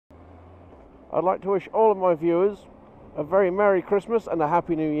I'd like to wish all of my viewers a very Merry Christmas and a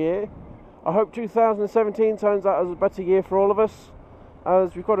Happy New Year. I hope 2017 turns out as a better year for all of us,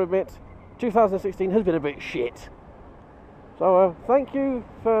 as we've got to admit 2016 has been a bit shit. So thank you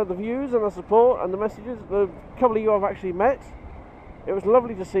for the views and the support and the messages. The couple of you I've actually met. It was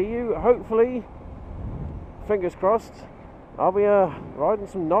lovely to see you. Hopefully, fingers crossed, I'll be riding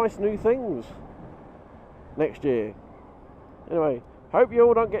some nice new things next year. Anyway, hope you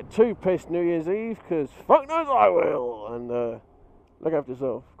all don't get too pissed New Year's Eve, because fuck knows I will. And look after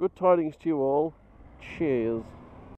yourself. Good tidings to you all. Cheers.